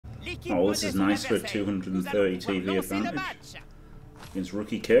Oh, this is nice for a 230 TV advantage against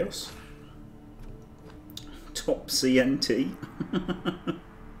Rookie Chaos. Top CNT.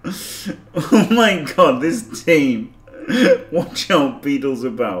 Oh my god, this team. Watch out, Beetle's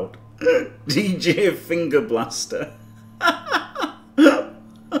about. DJ Finger Blaster.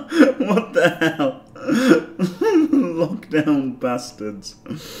 What the hell? Lockdown bastards.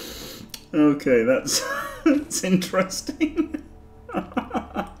 Okay, that's interesting.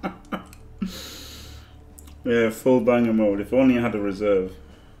 Yeah, full banger mode. If only I had a reserve.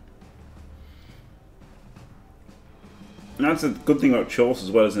 And that's a good thing about Chorse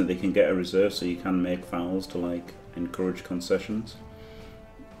as well, isn't it? They can get a reserve, so you can make fouls to like encourage concessions.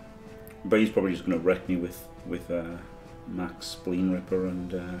 But he's probably just going to wreck me with Max Spleen Ripper,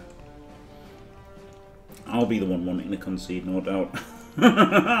 and I'll be the one wanting to concede, no doubt.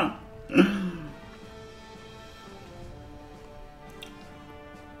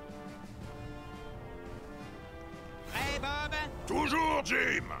 Toujours,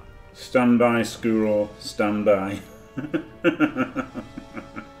 Jim. Stand by, Skuro. Stand by.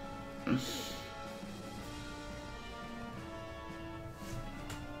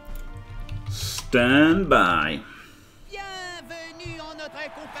 Stand by. Bienvenue en notre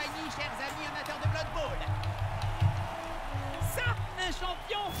compagnie, chers amis amateurs de Blood Bowl. Ça, un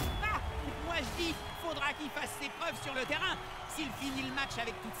champion. Ah, moi je dis, faudra qu'il fasse ses preuves sur le terrain. S'il finit le match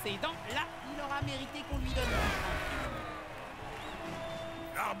avec toutes ses dents, là, il aura mérité qu'on lui donne un champion.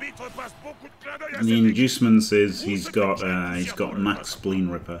 L'arbitre passe beaucoup de clins d'œil à The inducement says he's got Max Spleen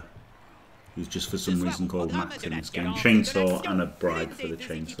Ripper, who's just for some reason called Max in this game. Chainsaw and a bribe for the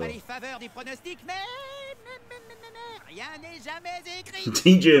chainsaw.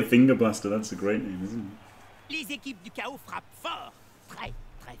 DJ Finger Blaster, that's a great name, isn't it? Les équipes du chaos frappent fort, très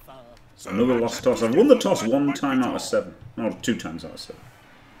très fort. Another lost toss. I've won the toss 1 time out of 7. No, 2 times out of 7.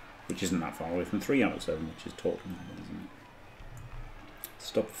 Which isn't that far away from 3 out of 7, which is talking, isn't it?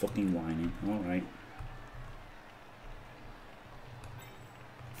 Stop fucking whining. Alright.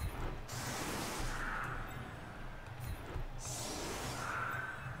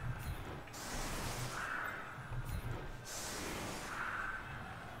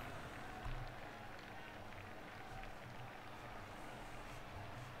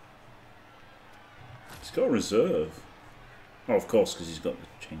 He's got a reserve. Oh, of course, because he's got the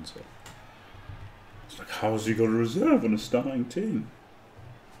chainsaw. It's like, how has he got a reserve on a starting team?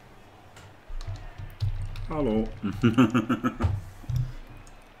 Hello.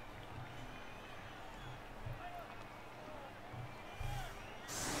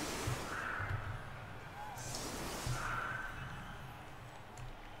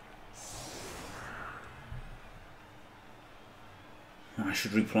 I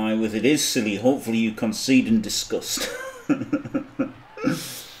should reply with, it is silly, hopefully you concede in disgust.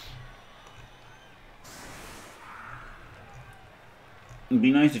 It'd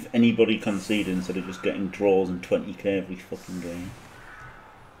be nice if anybody conceded instead of just getting draws and 20k every fucking game.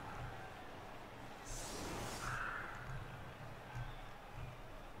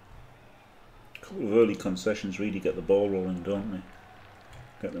 A couple of early concessions really get the ball rolling, don't they?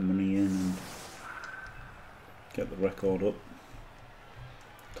 Get the money in and get the record up.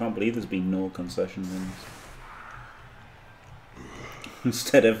 Can't believe there's been no concession wins.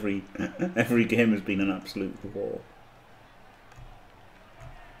 Instead, every game has been an absolute war.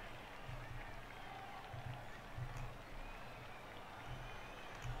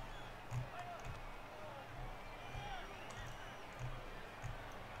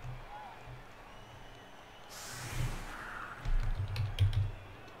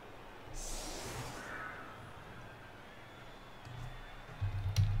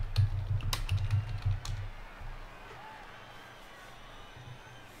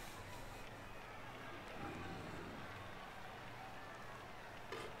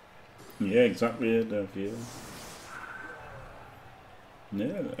 Yeah, exactly. Yeah,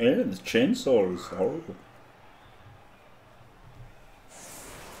 the chainsaw is horrible.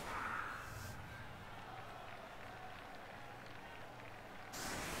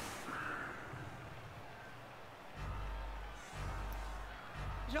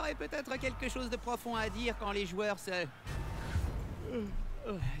 J'aurais peut-être quelque chose de profond à dire quand les joueurs se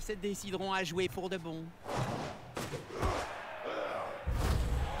décideront à jouer pour de bon.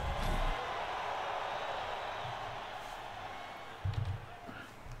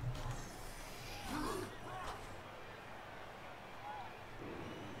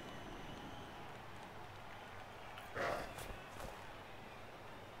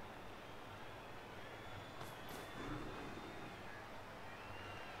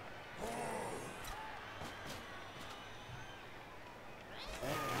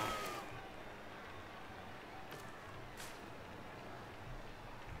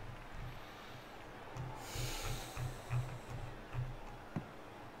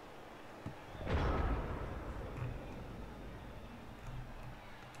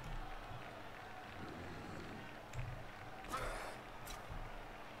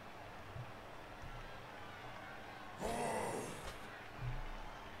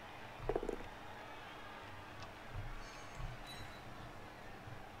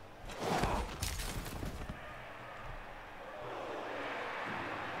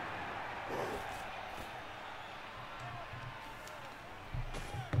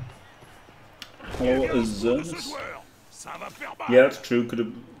 Hello, bien pour ce Azurus. joueur. Ça va faire mal. Yeah, that's true. Could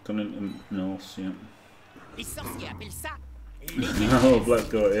have gone in Norse, yeah. Les sorciers appellent ça Oh, l'égalité. Black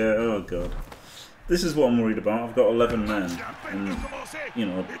God, yeah, oh god. This is what I'm worried about. I've got 11 men, J'ai à peine and, de commencer. you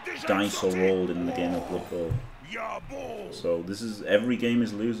know, Et déjà une dice are sortie. rolled in the game of Blood Bowl. Ya bon. So this is, every game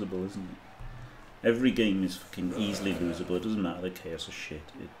is losable, isn't it? Every game is fucking easily losable. It doesn't matter, the chaos is shit.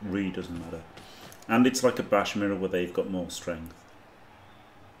 It really doesn't matter. And it's like a bash mirror where they've got more strength.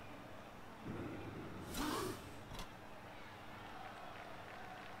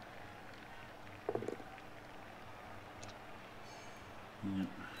 Yeah.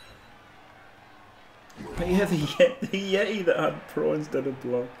 But yeah, the Yeti that had pro instead of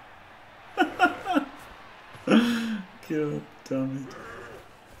block. God damn it.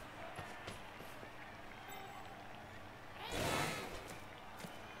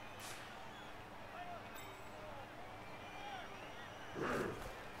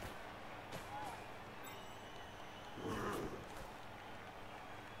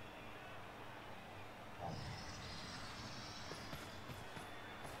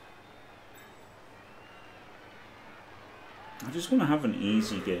 I just want to have an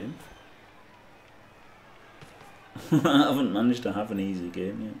easy game. I haven't managed to have an easy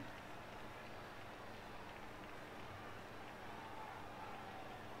game yet.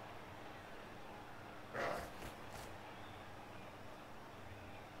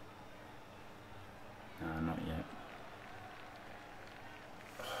 Nah, not yet.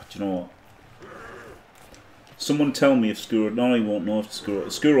 Do you know what? Someone tell me if Skuro. No, he won't know if Skuro.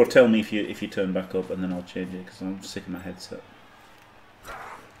 Skuro, tell me if you turn back up, and then I'll change it because I'm sick of my headset.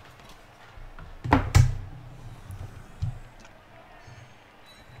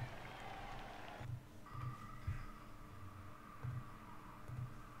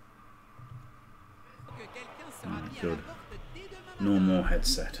 Good. No more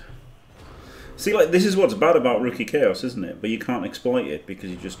headset. See, like, this is what's bad about Rookie Chaos, isn't it? But you can't exploit it because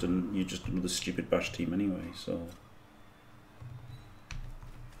you're just another stupid bash team anyway. So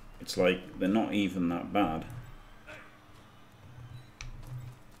it's like they're not even that bad.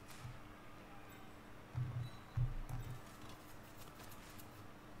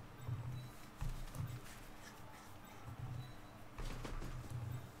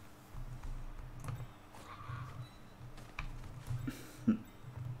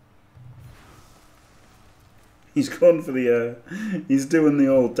 He's gone for the, he's doing the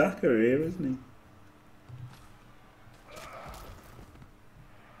old Dakar here, isn't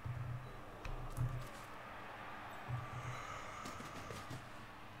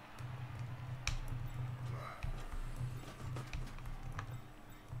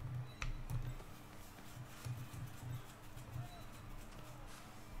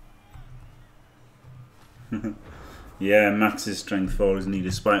he? Yeah, Max's strength 4, isn't he,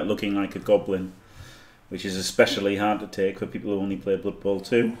 despite looking like a goblin, which is especially hard to take for people who only play Blood Bowl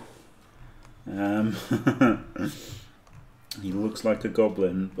 2. He looks like a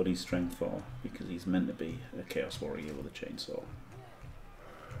goblin, but he's strength 4 because he's meant to be a Chaos Warrior with a chainsaw.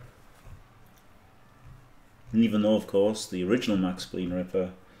 And even though, of course, the original Max Spleen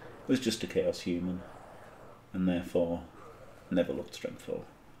Ripper was just a Chaos Human, and therefore never looked strength 4.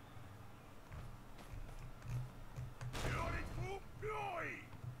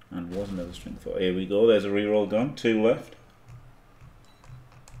 And was never strength 4. Here we go, there's a reroll gone, 2 left.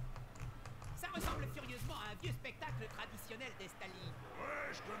 Ça ressemble furieusement à un vieux spectacle traditionnel d'Estali.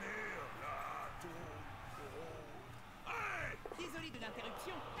 Ouais, je connais. La tour. Désolé de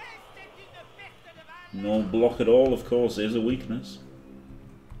l'interruption. C'est une perte de balle. No block at all, of course, is a weakness.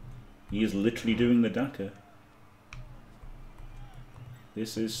 He is literally doing the Dakar.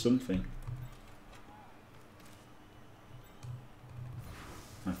 This is something.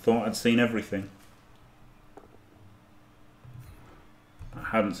 I thought I'd seen everything. I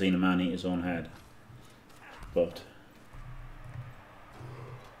hadn't seen a man eat his own head. But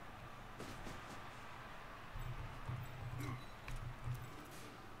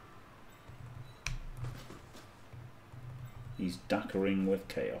he's Dakaring with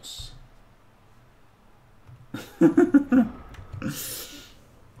chaos.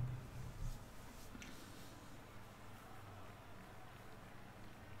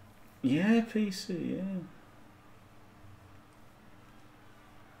 Yeah, PC, yeah.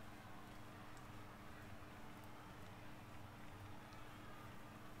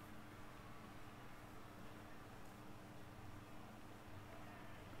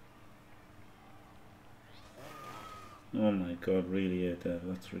 Oh my god, really, yeah, Dev,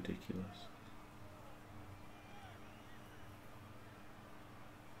 that's ridiculous.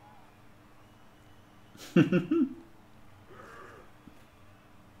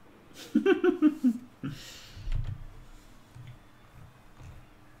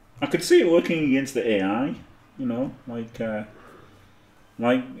 I could see it working against the AI, you know, like I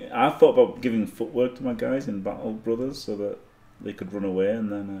thought about giving footwork to my guys in Battle Brothers so that they could run away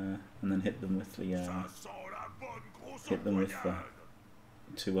and then hit them with the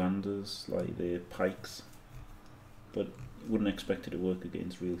two-handers, like the pikes. But you wouldn't expect it to work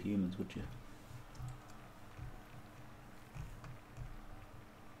against real humans, would you?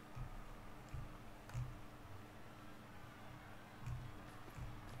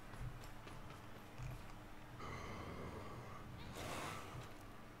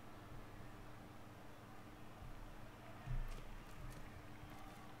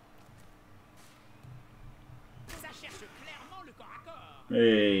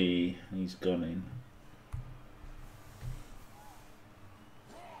 Hey, he's gone in.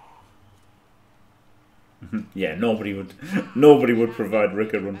 Yeah, nobody would provide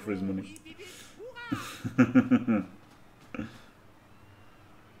Rick a run for his money.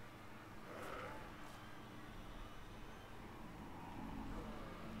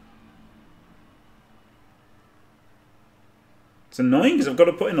 It's annoying because I've got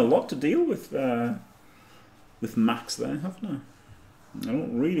to put in a lot to deal with Max there, haven't I? I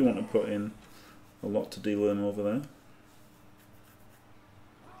don't really want to put in a lot to deal with him over there.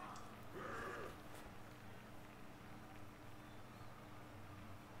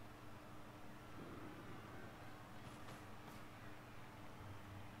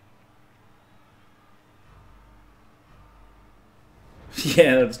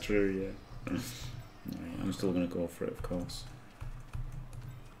 Yeah, that's true, yeah. I'm still going to go for it, of course.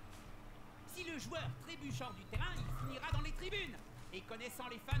 Si le joueur trébuche hors du terrain, il finira dans les tribunes. Et connaissant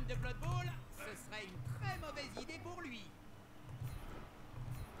les fans de Blood Bowl, ce serait une très mauvaise idée pour lui.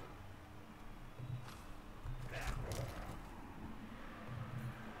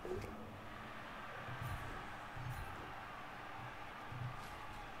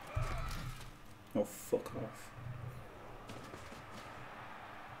 Oh, fuck off.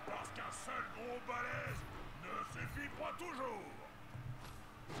 Parce qu'un seul gros balèze ne suffit pas toujours.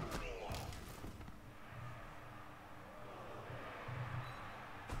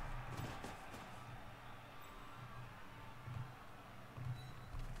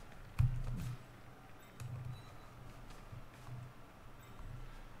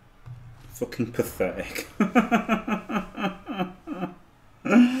 Fucking pathetic.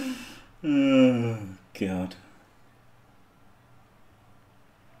 Oh, God.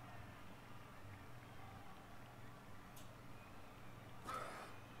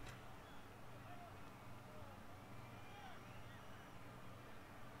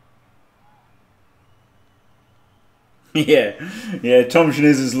 Yeah. Tom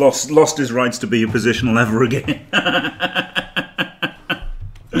Schniz has lost his rights to be a positional ever again.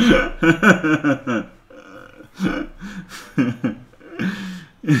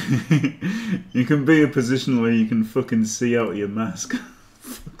 You can be a position where you can fucking see out of your mask.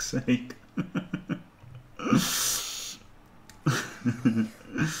 Fuck's sake.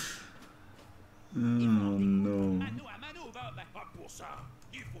 Oh no.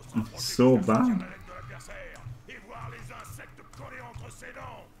 It's so bad.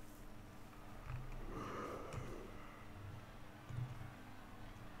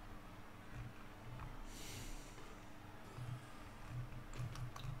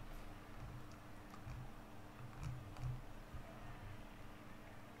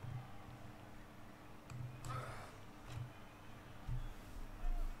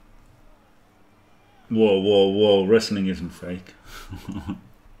 Whoa. Wrestling isn't fake.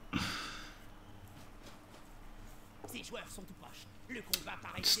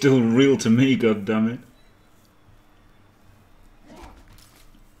 It's still real to me, goddammit.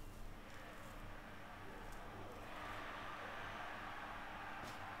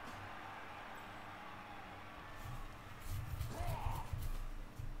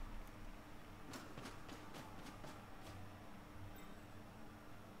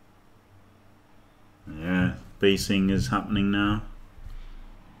 Yeah, basing is happening now.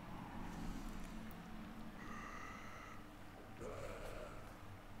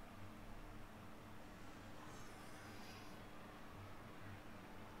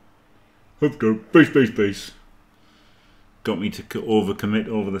 Hope go. Base. Got me to overcommit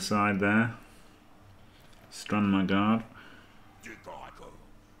over the side there. Strand my guard.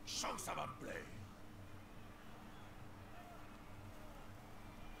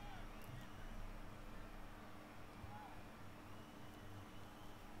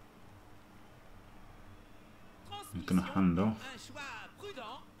 I'm gonna hand off.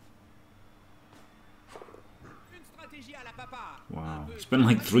 léger à la papa. Wow. Spent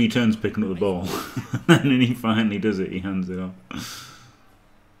like 3 turns picking up the ball. And then he finally does it, he hands it off.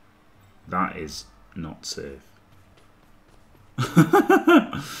 That is not safe.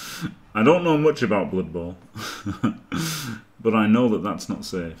 I don't know much about Blood Bowl. But I know that that's not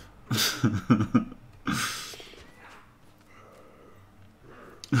safe.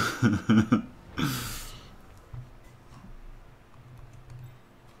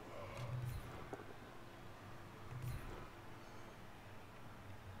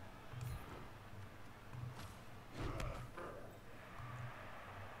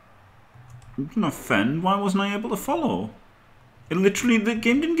 I didn't offend. Why wasn't I able to follow? It literally, the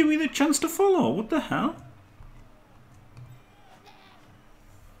game didn't give me the chance to follow. What the hell?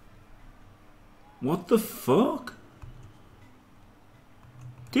 What the fuck?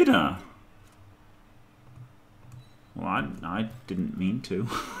 Did I? Well, I didn't mean to.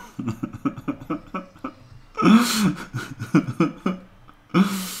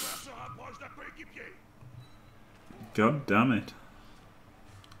 God damn it.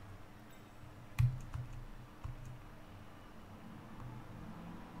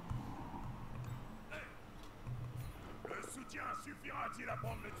 Le soutien suffira-t-il à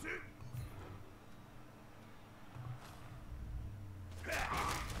prendre le dessus?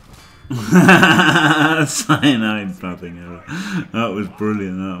 Cyanide pathing error. That was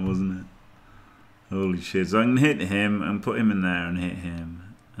brilliant, that wasn't it? Holy shit. So I can hit him and put him in there and hit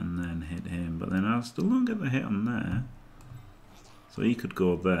him and then hit him, but then I still don't get the hit on there. So he could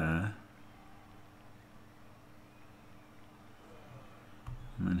go there.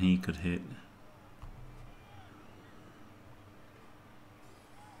 And then he could hit.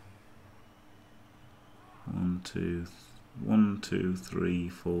 One, two, 3,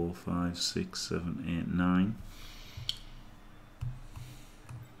 4, 5, 6, 7, 8, 9. I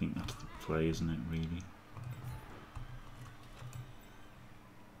think that's the play, isn't it, really?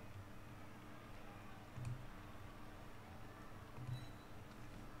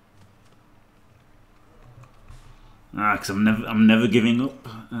 Because I'm never giving up.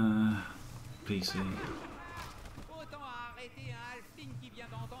 PC. Autant arrêter un halfling qui vient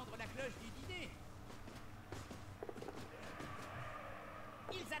d'entendre la cloche du dîner.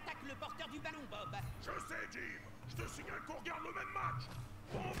 Ils attaquent le porteur du ballon, Bob. Je sais, Jim. Je te signale qu'on regarde le même match.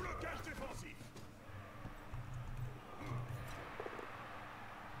 Bon blocage défensif.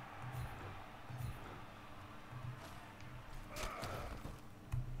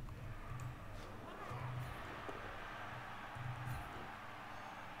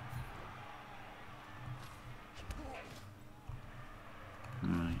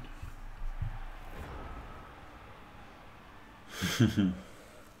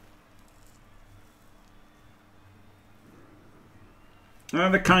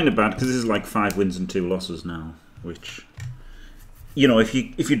 They're kind of bad because this is like 5 wins and 2 losses now, which, you know, if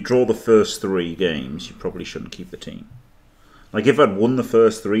you draw the first 3 games, you probably shouldn't keep the team. Like if I'd won the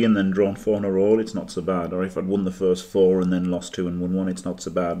first 3 and then drawn 4 in a row, it's not so bad. Or if I'd won the first 4 and then lost 2 and won 1, it's not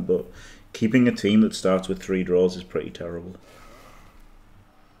so bad. But keeping a team that starts with 3 draws is pretty terrible.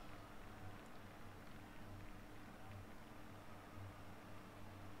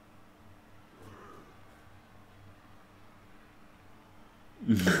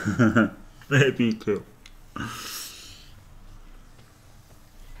 Maybe too.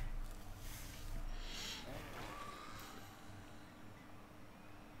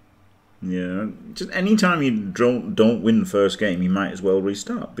 Yeah, just anytime you don't win the first game, you might as well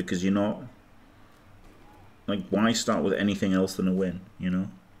restart because you're not, like, why start with anything else than a win, you know?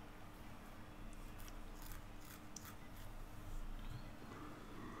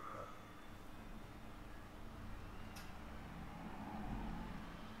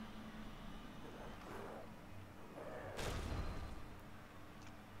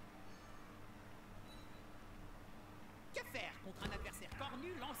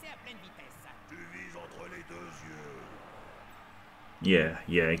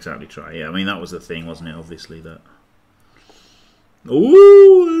 Yeah, exactly. Try. Yeah, I mean that was the thing, wasn't it? Obviously that.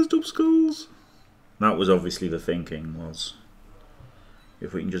 Ooh, there's dub skulls. That was obviously the thinking, was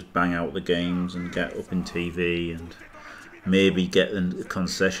if we can just bang out the games and get up in TV and maybe get a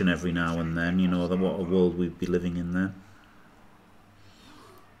concession every now and then, you know, what a world we'd be living in then.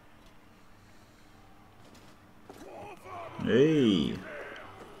 Hey,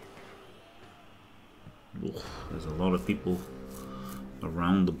 oof, there's a lot of people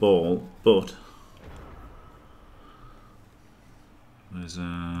around the ball, but there's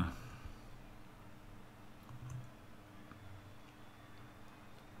a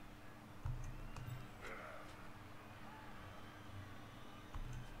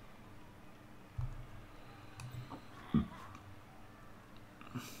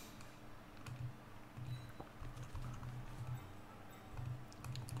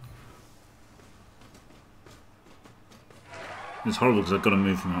It's horrible because I've got to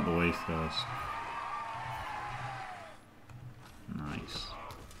move them out of the way first. Nice.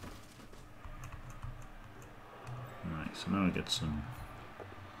 Right, so now I get some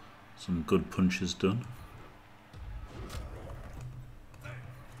good punches done.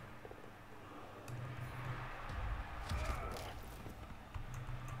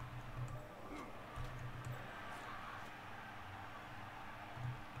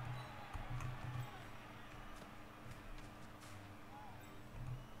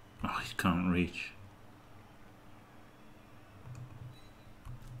 Oh, he can't reach.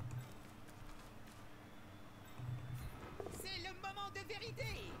 C'est le moment de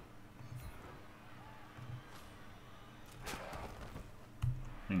vérité.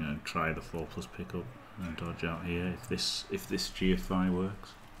 I think I'll try the 4+ pickup and dodge out here if this GFI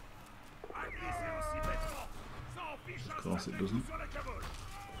works. Of course it doesn't.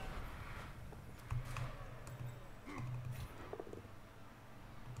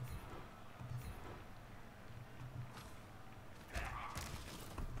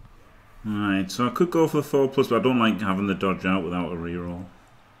 Right, so I could go for the 4+, but I don't like having the dodge out without a reroll.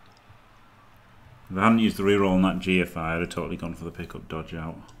 If I hadn't used the reroll on that GFI, I'd have totally gone for the pickup dodge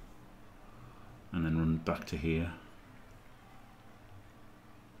out. And then run back to here.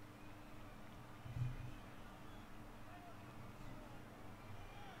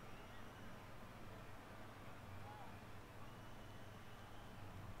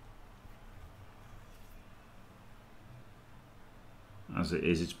 As it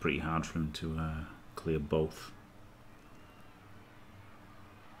is, it's pretty hard for him to clear both.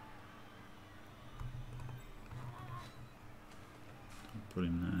 Put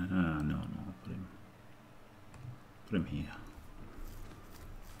him there. Ah, no, put him here.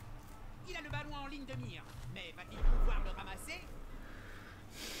 Il a le ballon en ligne de mire, mais va-t-il pouvoir le ramasser?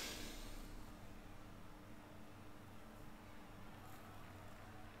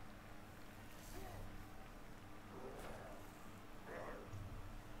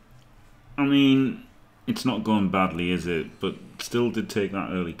 I mean, it's not going badly, is it? But still did take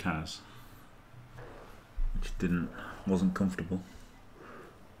that early Kaz, which wasn't comfortable.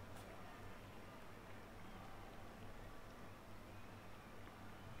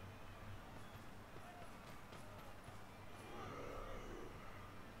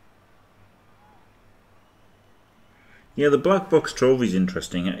 Yeah, the black box trophy is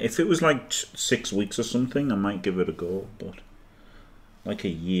interesting. If it was like 6 weeks or something, I might give it a go, but like a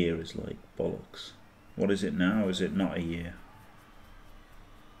year is like bollocks. What is it now? Is it not a year?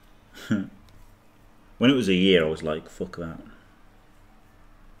 When it was a year, I was like, fuck that.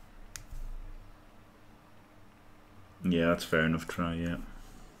 Yeah, that's fair enough, try, yeah.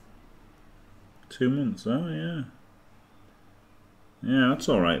 2 months, oh yeah. Yeah, that's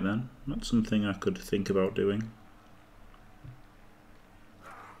alright then. That's something I could think about doing.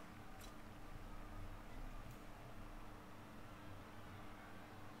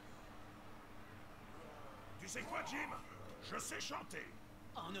 Tu sais quoi, Jim? Je sais chanter.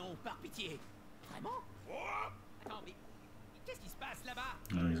 Oh non, par pitié. Vraiment? Oh! Attends, mais qu'est-ce qui se passe là-bas?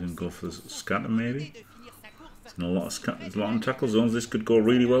 Oh, he's going to go for the scatter maybe. There's a lot of tackle zones. This could go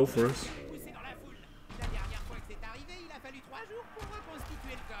really well for us. Poussé dans la foule. La dernière fois que c'est arrivé, il a fallu 3 jours pour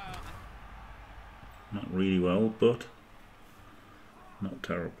reconstituer le corps. Not really well, but not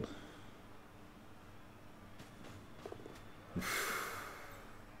terrible.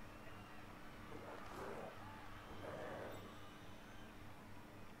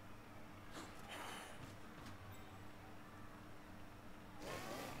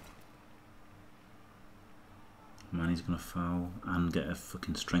 Man, he's going to foul and get a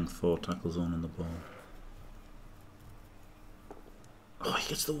fucking strength 4 tackle zone on the ball. Oh, he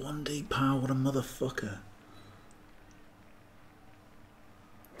gets the 1D power, what a motherfucker.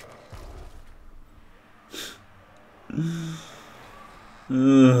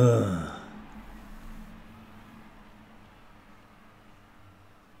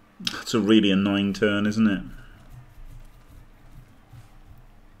 That's a really annoying turn, isn't it?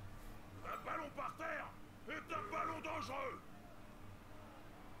 Un ballon par terre est un ballon dangereux.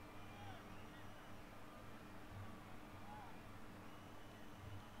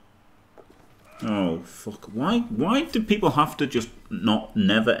 Oh fuck! Why do people have to just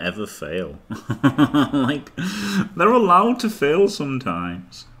never ever fail? Like, they're allowed to fail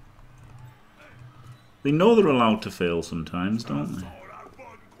sometimes. They know they're allowed to fail sometimes, don't they? Oh, la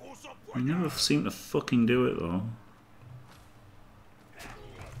bonne grosse They empoignade. never seem to fucking do it though.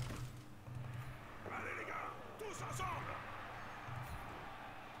 Allez les gars, tous ensemble.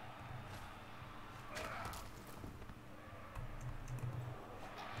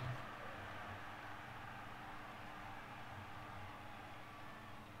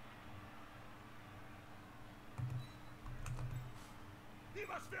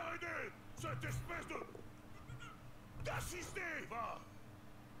 se faire aider. Cette espèce de... d'assister. Va.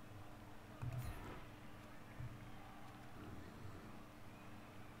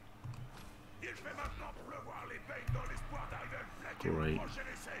 Il fait maintenant pleuvoir les beignes dans l'espoir d'arriver à le plaquer au prochain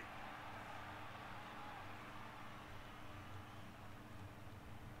essai.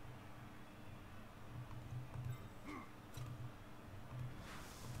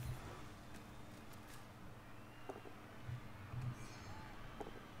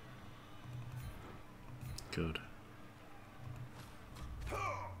 Good.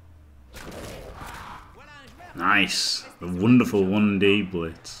 Nice. The wonderful 1D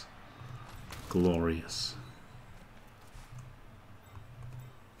blitz. Glorious.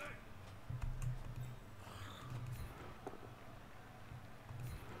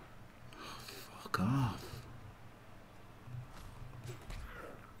 Fuck off.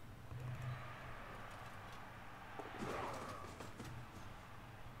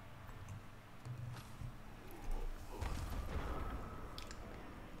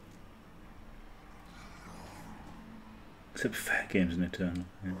 Except Fair Games and Eternal.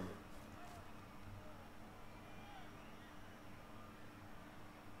 Yeah.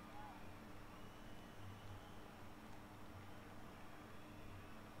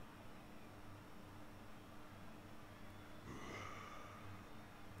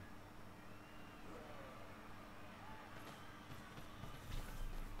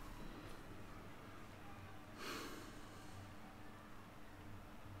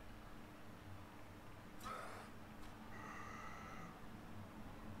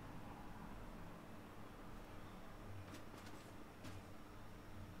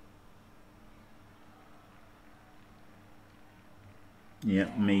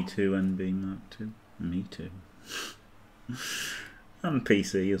 Yep, me too, NB Mark 2. Me too. And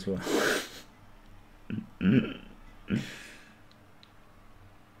PC as well. L'union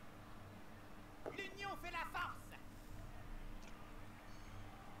fait la force.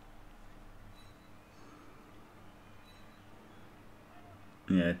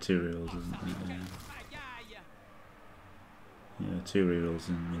 Yeah, 2 reels, isn't it? Yeah, 2 reels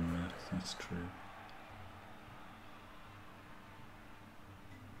in there, that's true.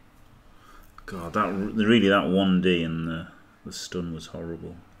 God, that really, that 1D and the stun was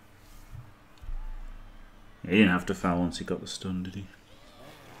horrible. Yeah, he didn't have to foul once he got the stun, did he?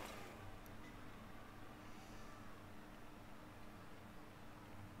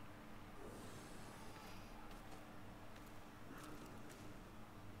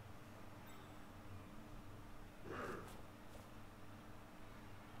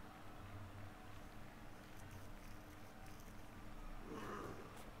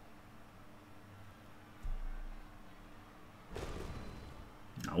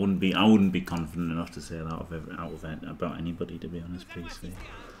 I wouldn't be confident enough to say that about anybody, to be honest, PC.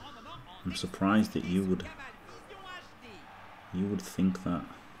 I'm surprised that you would think that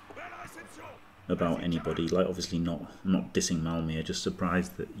about anybody. Like, obviously I'm not dissing Malmir, just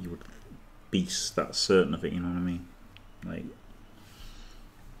surprised that you would be that certain of it, you know what I mean? Like,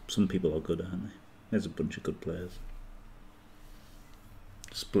 some people are good, aren't they? There's a bunch of good players.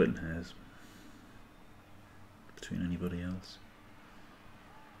 Splitting hairs between anybody else.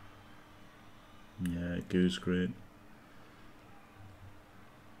 Yeah, Goo's great.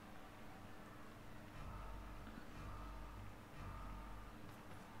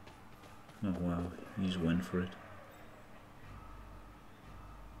 Oh wow, he just went for it.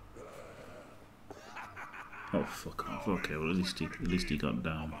 Oh fuck off. Okay, well at least he got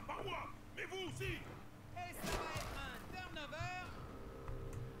down.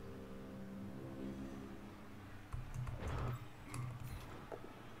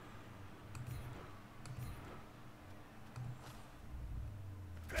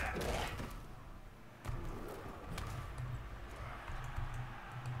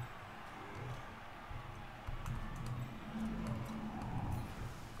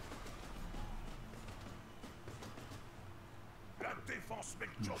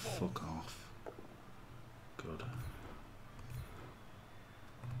 Oh, fuck off. Good.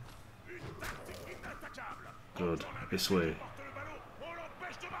 Good. This way.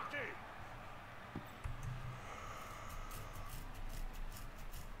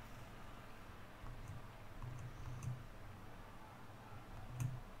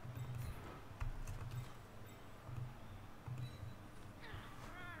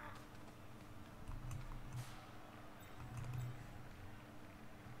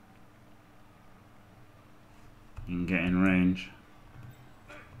 You can get in range.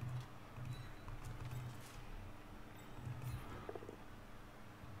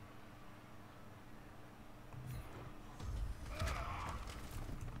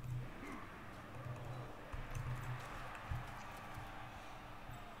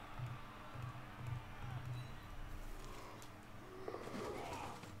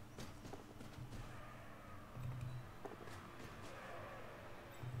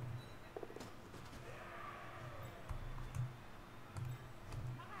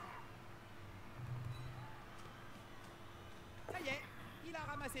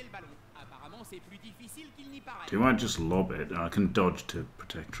 ramasser le ballon. Apparemment, c'est plus difficile qu'il n'y paraît. Do I just lob it? I can dodge to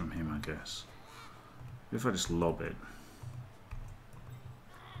protect from him, I guess. If I just lob it.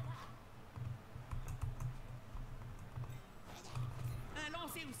 Un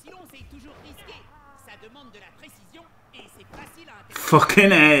lancer aussi long, c'est toujours risqué. Ça demande de la précision et c'est facile à interpréter.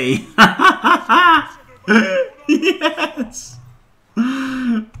 Fucking A! Yes!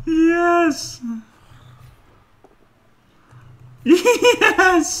 Yes!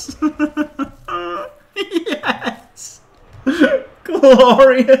 Yes! Yes!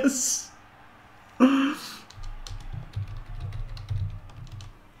 Glorious!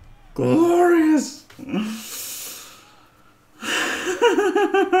 Glorious!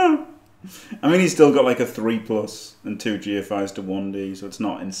 I mean, he's still got like a 3+ and 2 GFIs to 1D, so it's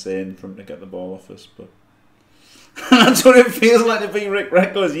not insane for him to get the ball off us, but that's what it feels like to be Rick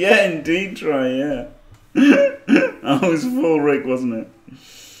Reckless. Yeah, indeed, Try, yeah. That was full Rick, wasn't it?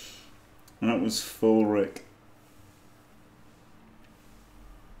 That was full Rick.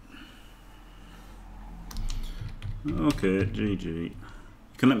 Okay, GG. You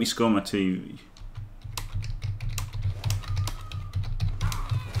can let me score my TV.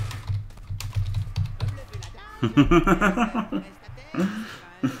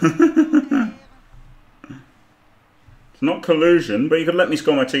 It's not collusion, but you could let me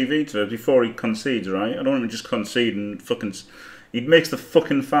score my TV to it before he concedes, right? I don't want him to just concede and fucking... He makes the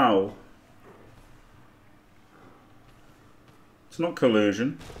fucking foul. It's not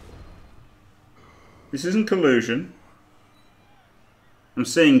collusion. This isn't collusion. I'm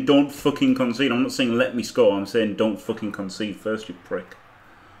saying don't fucking concede. I'm not saying let me score. I'm saying don't fucking concede first, you prick.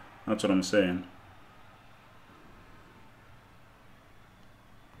 That's what I'm saying.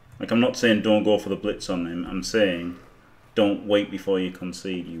 Like, I'm not saying don't go for the blitz on him. I'm saying don't wait before you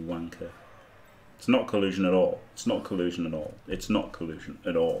concede, you wanker. It's not collusion at all. It's not collusion at all. It's not collusion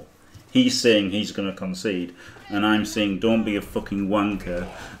at all. He's saying he's going to concede, and I'm saying don't be a fucking wanker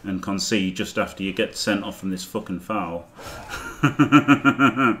and concede just after you get sent off from this fucking foul.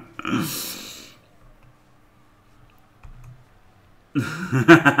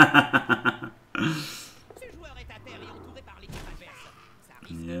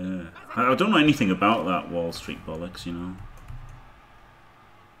 Yeah. I don't know anything about that Wall Street bollocks, you know.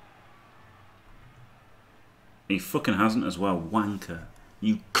 He fucking hasn't as well, wanker.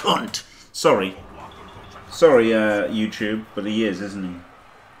 You cunt! Sorry. Sorry, YouTube, but he is, isn't he?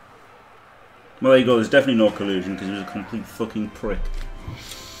 Well, there you go, there's definitely no collusion because he was a complete fucking prick.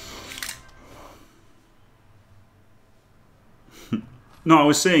 No, I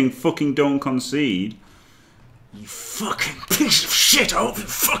was saying fucking don't concede. You fucking piece of shit, I hope you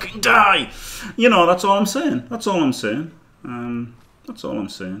fucking die! You know, that's all I'm saying. That's all I'm saying. That's all I'm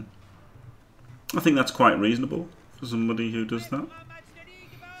saying. I think that's quite reasonable for somebody who does that.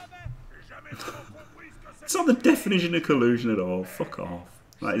 It's not the definition of collusion at all. Fuck off.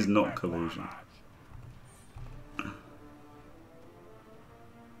 That is not collusion.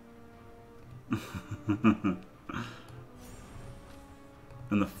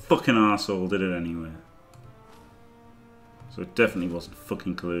 And the fucking arsehole did it anyway. So it definitely wasn't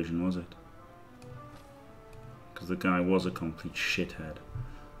fucking collusion, was it? Because the guy was a complete shithead.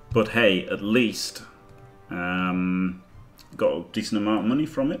 But hey, at least got a decent amount of money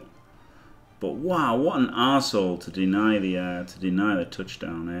from it. But wow, what an arsehole to deny the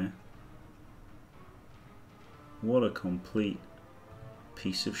touchdown, eh? What a complete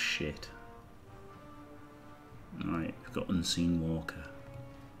piece of shit. Alright, we've got Unseen Walker.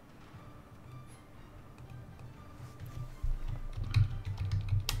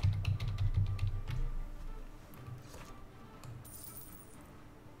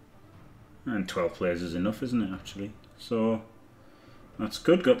 And 12 players is enough, isn't it, actually? So that's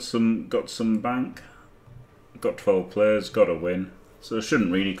good. Got some bank. Got 12 players. Got a win. So I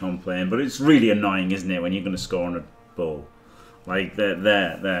shouldn't really complain. But it's really annoying, isn't it, when you're going to score on a ball? Like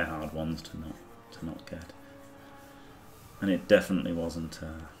they're hard ones to not get. And it definitely wasn't.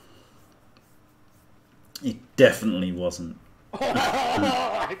 It definitely wasn't.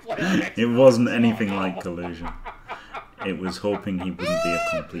 It wasn't anything like collusion. It was hoping he wouldn't be a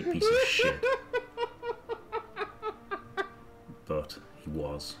complete piece of shit. But he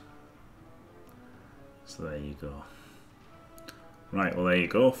was. So there you go. Right, well there you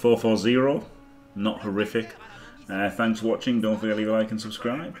go. 440. Not horrific. Thanks for watching. Don't forget to leave a like and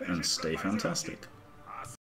subscribe. And stay fantastic.